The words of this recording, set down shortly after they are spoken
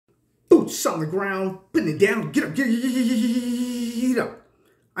boots on the ground, putting it down, get up, get up.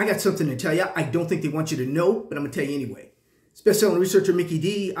 I got something to tell you. I don't think they want you to know, but I'm going to tell you anyway. Best-selling researcher Mickey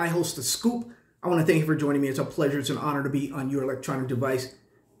D. I host The Scoop. I want to thank you for joining me. It's a pleasure. It's an honor to be on your electronic device.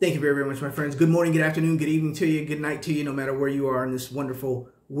 Thank you very, very much, my friends. Good morning, good afternoon, good evening to you, good night to you, no matter where you are in this wonderful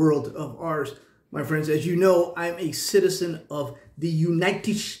world of ours. My friends, as you know, I'm a citizen of the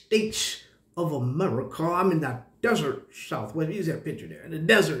United States of America. I'm in the desert Southwest. Use that picture there. In the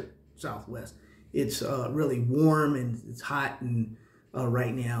desert Southwest. It's really warm and it's hot, and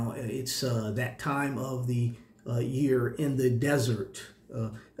right now it's that time of the year in the desert.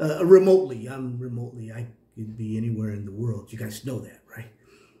 Remotely. I'm remotely. I could be anywhere in the world. You guys know that, right?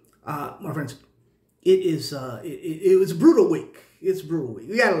 My friends, it was a brutal week. It's a brutal week.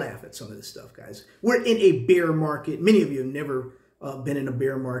 We got to laugh at some of this stuff, guys. We're in a bear market. Many of you have never been in a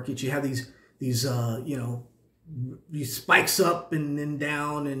bear market. You have these spikes up and then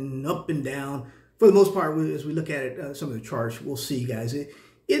down and up and down. For the most part, as we look at it, some of the charts, we'll see, guys.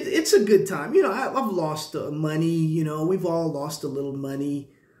 It's a good time. You know, I've lost money. You know, we've all lost a little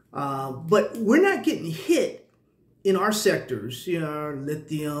money. But we're not getting hit in our sectors, you know, our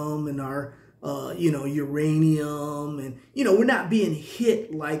lithium and our, uranium. And, we're not being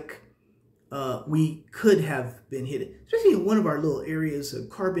hit like we could have been hit, especially in one of our little areas of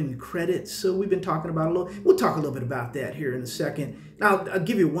carbon credits. So we've been talking about a little. We'll talk a little bit about that here in a second. Now, I'll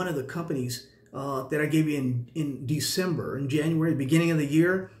give you one of the companies that I gave you in December, in January, beginning of the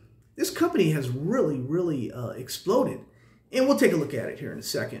year. This company has really exploded. And we'll take a look at it here in a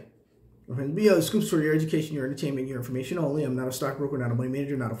second. Scoops for your education, your entertainment, your information only. I'm not a stockbroker, not a money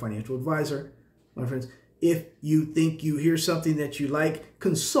manager, not a financial advisor. My friends, if you think you hear something that you like,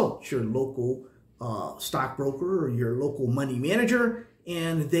 consult your local stockbroker or your local money manager,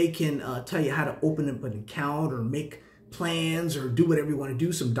 and they can tell you how to open up an account or make plans or do whatever you want to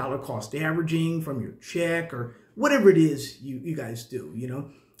do, some dollar cost averaging from your check or whatever it is you guys do.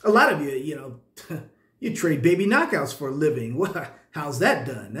 A lot of you, you trade baby knockouts for a living. Well, how's that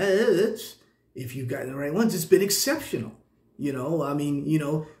done? If you've gotten the right ones, it's been exceptional. All you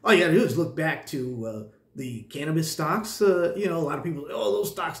gotta do is look back to the cannabis stocks. A lot of people, oh,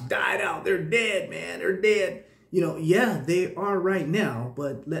 those stocks died out. They're dead, man. They're dead. Yeah, they are right now,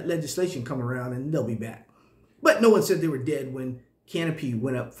 but let legislation come around and they'll be back. But no one said they were dead when Canopy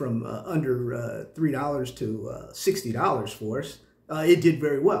went up from under $3 to $60 for us. It did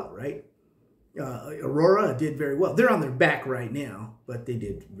very well, right? Aurora did very well. They're on their back right now, but they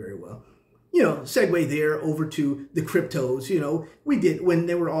did very well. Segue there over to the cryptos. We did when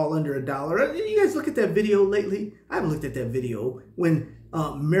they were all under $1. You guys look at that video lately? I haven't looked at that video when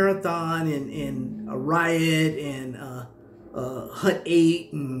Marathon and Riot and Hut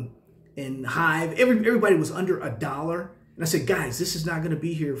 8 and Hive, everybody was under $1. And I said, guys, this is not going to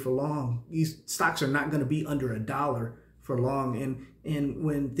be here for long. These stocks are not going to be under $1 for long. And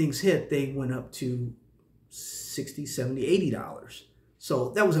when things hit, they went up to $60, $70, $80. So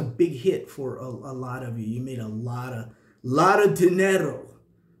that was a big hit for a lot of you. You made a lot of dinero.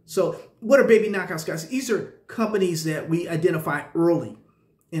 So what are baby knockouts, guys? These are companies that we identify early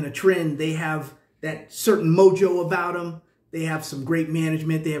in a trend. They have that certain mojo about them. They have some great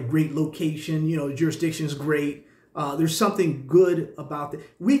management. They have great location. The jurisdiction is great. There's something good about it.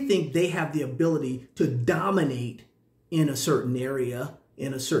 We think they have the ability to dominate in a certain area,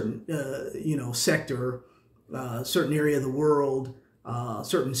 in a certain, sector, certain area of the world,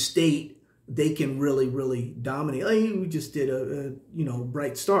 certain state. They can really dominate. We just did a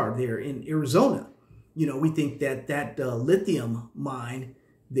Bright Star there in Arizona. We think that lithium mine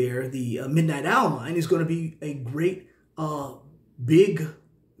there, the Midnight Owl mine, is going to be a great big,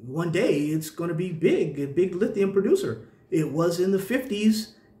 one day it's going to be a big lithium producer. It was in the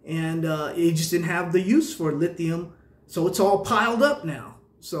 50s and it just didn't have the use for lithium. So it's all piled up now.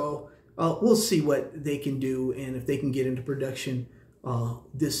 So we'll see what they can do and if they can get into production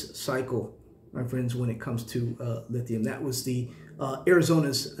this cycle, my friends, when it comes to lithium. That was the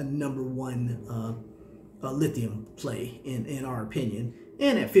Arizona's #1 lithium play in our opinion.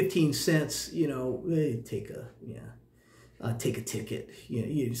 And at 15 cents, take a ticket.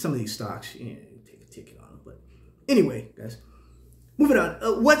 Some of these stocks, take a ticket on them. But anyway, guys, moving on.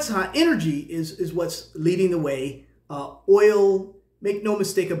 What's hot? Energy is what's leading the way. Oil, make no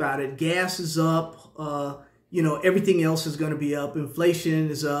mistake about it. Gas is up. Everything else is going to be up. Inflation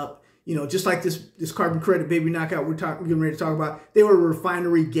is up. Just like this carbon credit baby knockout we're getting ready to talk about. They were a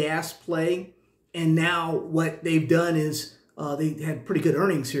refinery gas play, and now what they've done is they had pretty good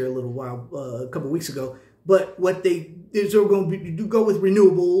earnings here a couple of weeks ago. But what they is they're going to go with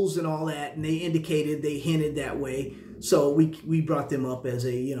renewables and all that, and they hinted that way. So we brought them up as a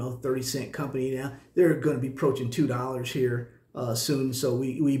 30-cent company. Now they're going to be approaching $2 here soon. So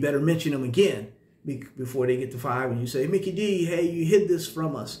we better mention them again before they get to 5. And you say, Mickey D, hey, you hid this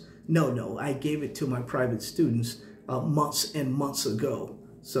from us. No, I gave it to my private students months and months ago.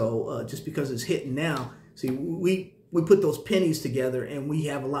 So just because it's hitting now, see, we put those pennies together, and we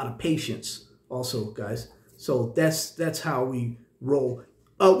have a lot of patience also, guys. So that's how we roll.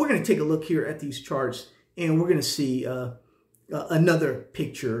 We're going to take a look here at these charts, and we're going to see another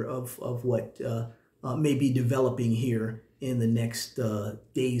picture of what may be developing here in the next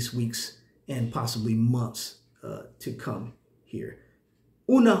days, weeks, and possibly months to come here.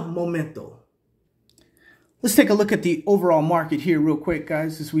 Una momento. Let's take a look at the overall market here real quick,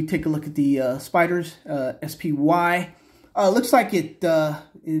 guys, as we take a look at the spiders, SPY. Looks like it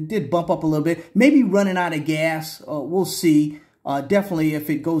did bump up a little bit, maybe running out of gas. We'll see. Definitely if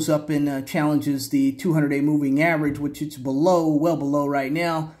it goes up and challenges the 200-day moving average, which it's below, well below right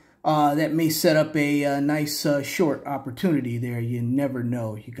now, that may set up a nice short opportunity there. You never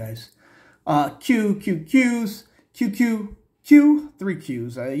know, you guys. QQQs, QQ, Q, 3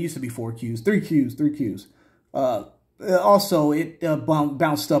 Qs. It used to be 4 Qs, 3 Qs, 3 Qs. Also, it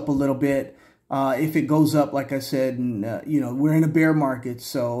bounced up a little bit. If it goes up, like I said, and we're in a bear market,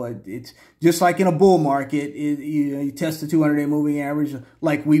 so it's just like in a bull market. You test the 200-day moving average,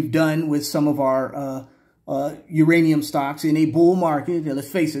 like we've done with some of our uranium stocks in a bull market. Let's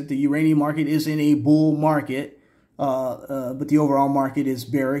face it, the uranium market is in a bull market, but the overall market is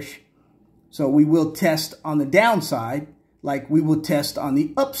bearish. So we will test on the downside, like we will test on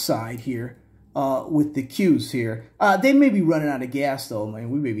the upside here. With the Qs here. They may be running out of gas though. I mean,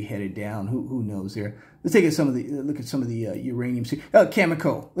 we may be headed down. Who knows here? Let's take a look at some of the uranium.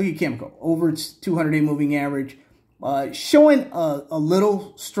 Cameco. Look at Cameco. Over its 200-day moving average. Showing a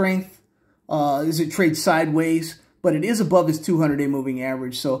little strength as it trades sideways, but it is above its 200-day moving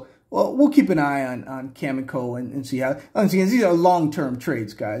average. So we'll keep an eye on Cameco and see how. Once again, these are long-term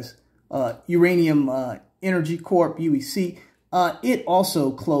trades, guys. Uranium Energy Corp, UEC. It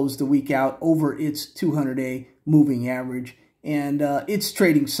also closed the week out over its 200-day moving average, and it's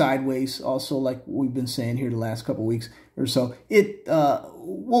trading sideways also, like we've been saying here the last couple weeks or so.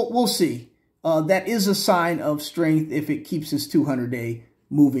 We'll see. That is a sign of strength if it keeps its 200-day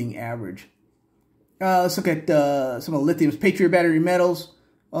moving average. Let's look at some of Lithium's Patriot Battery Metals.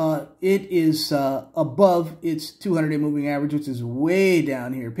 It is above its 200-day moving average, which is way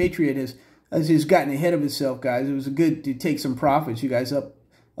down here. Patriot has gotten ahead of itself, guys. It was good to take some profits. You guys up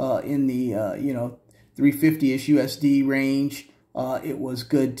in the 350-ish USD range. It was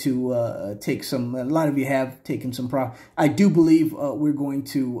good to take some. A lot of you have taken some profit. I do believe we're going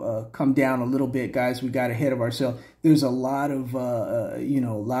to come down a little bit, guys. We got ahead of ourselves. There's a lot of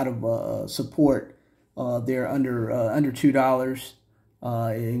support there under $2.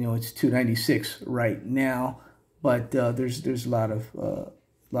 It's $2.96 right now, but there's a lot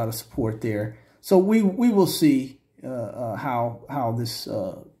of support there. So we will see how this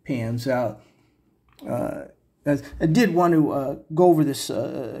pans out. I did want to go over this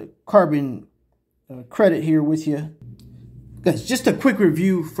carbon credit here with you. Guys, just a quick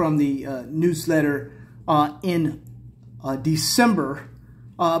review from the newsletter in December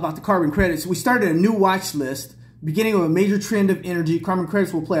about the carbon credits. We started a new watch list. Beginning of a major trend of energy, carbon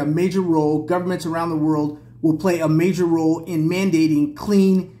credits will play a major role. Governments around the world will play a major role in mandating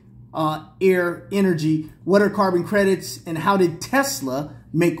clean air energy. What are carbon credits, and how did Tesla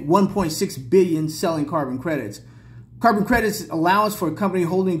make $1.6 billion selling carbon credits? Carbon credits allowance for a company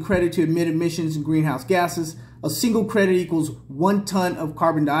holding credit to emit emissions and greenhouse gases. A single credit equals 1 ton of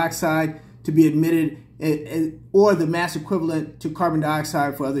carbon dioxide to be emitted, or the mass equivalent to carbon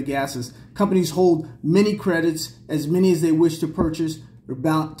dioxide for other gases. Companies hold many credits, as many as they wish to purchase to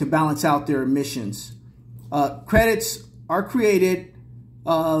balance out their emissions. Credits are created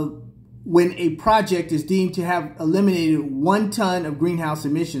when a project is deemed to have eliminated 1 ton of greenhouse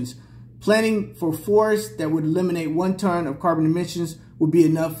emissions. Planting for forests that would eliminate 1 ton of carbon emissions would be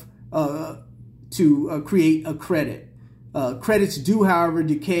enough to create a credit. Credits do, however,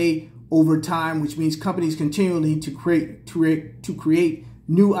 decay over time, which means companies continually to create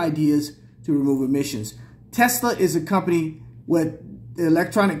new ideas to remove emissions. Tesla is a company with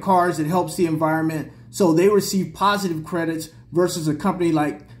electronic cars that helps the environment, so they receive positive credits versus a company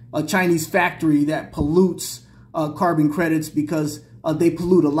like a Chinese factory that pollutes carbon credits because they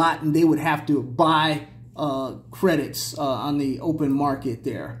pollute a lot and they would have to buy credits on the open market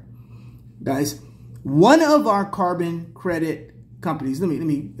there. Guys, one of our carbon credit companies, let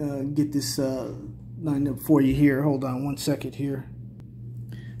me get this lined up for you here. Hold on one second here.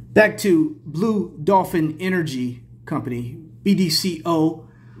 Back to Blue Dolphin Energy company, BDCO.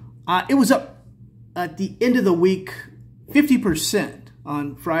 It was up at the end of the week, 50%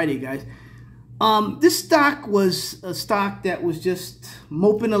 on Friday, guys. This stock was a stock that was just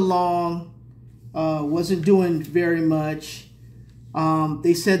moping along, wasn't doing very much.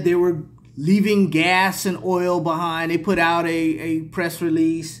 They said they were leaving gas and oil behind. They put out a press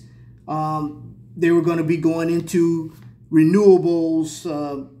release. They were going to be going into renewables,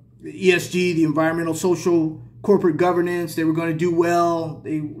 ESG, the environmental, social, corporate governance. They were going to do well.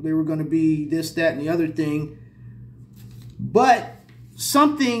 They were going to be this, that, and the other thing. But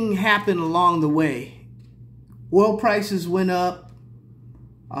something happened along the way. Oil prices went up.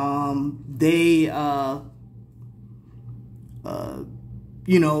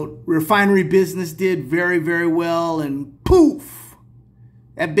 Refinery business did very, very well, and poof,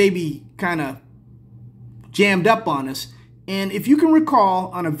 that baby kind of jammed up on us. And if you can recall,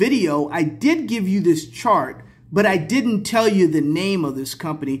 on a video, I did give you this chart, but I didn't tell you the name of this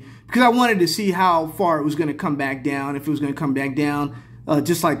company because I wanted to see how far it was going to come back down, if it was going to come back down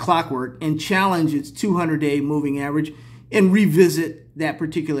just like clockwork, and challenge its 200-day moving average and revisit that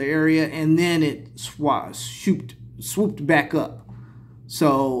particular area, and then it swooped back up.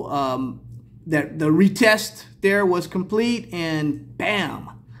 So that the retest there was complete, and bam,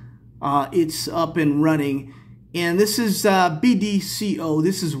 it's up and running. And this is BDCO.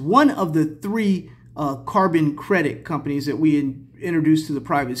 This is one of the 3 carbon credit companies that we introduced to the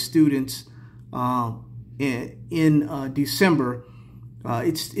private students in December.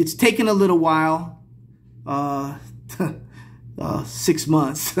 It's taken a little while, 6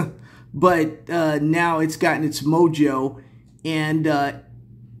 months, but now it's gotten its mojo, and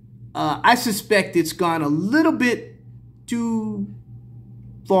I suspect it's gone a little bit too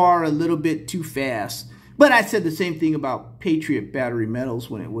far, a little bit too fast. But I said the same thing about Patriot Battery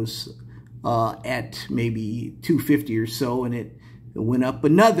Metals when it was at maybe 250 or so, and it went up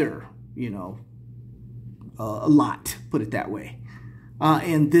another, a lot, put it that way.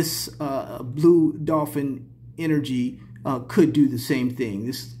 And this Blue Dolphin Energy could do the same thing.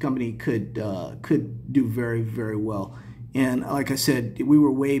 This company could do very, very well. And like I said, we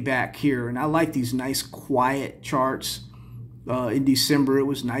were way back here, and I like these nice quiet charts. In December, it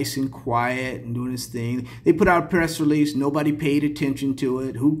was nice and quiet and doing its thing. They put out a press release. Nobody paid attention to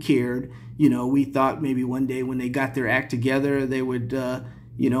it. Who cared? We thought maybe one day when they got their act together, they would,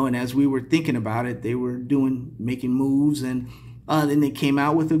 and as we were thinking about it, they were making moves. And then they came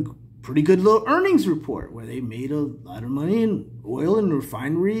out with a pretty good little earnings report where they made a lot of money in oil and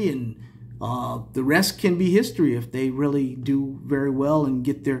refinery, and the rest can be history if they really do very well and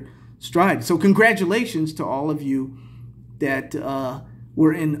get their stride. So congratulations to all of you that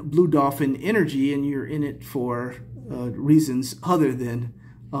were in Blue Dolphin Energy, and you're in it for reasons other than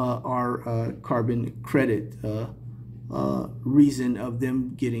our carbon credit reason of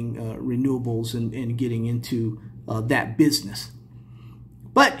them getting renewables and getting into that business.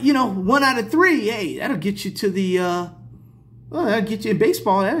 But 1 out of 3, hey, that'll get you to the that'll get you in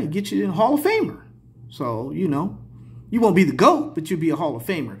baseball. That'll get you in Hall of Famer. So you won't be the GOAT, but you'll be a Hall of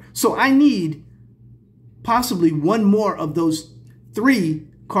Famer. So I need possibly one more of those 3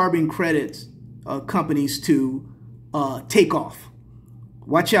 carbon credits companies to take off.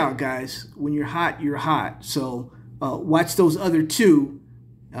 Watch out, guys. When you're hot, you're hot. So watch those other 2.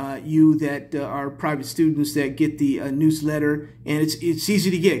 You that are private students that get the newsletter, and it's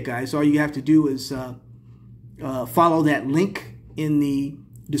easy to get, guys. All you have to do is follow that link in the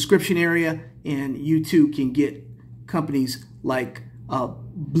description area, and you too can get companies like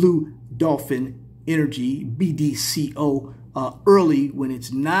Blue Dolphin Energy, BDCO, early when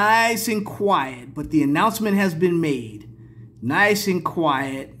it's nice and quiet, but the announcement has been made. Nice and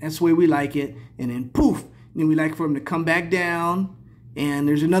quiet. That's the way we like it. And then poof, then we like for them to come back down. And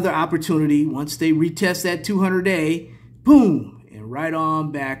there's another opportunity once they retest that 200-day, boom, and right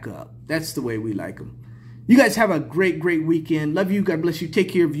on back up. That's the way we like them. You guys have a great, great weekend. Love you. God bless you. Take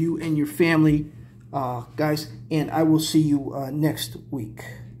care of you and your family, guys. And I will see you next week.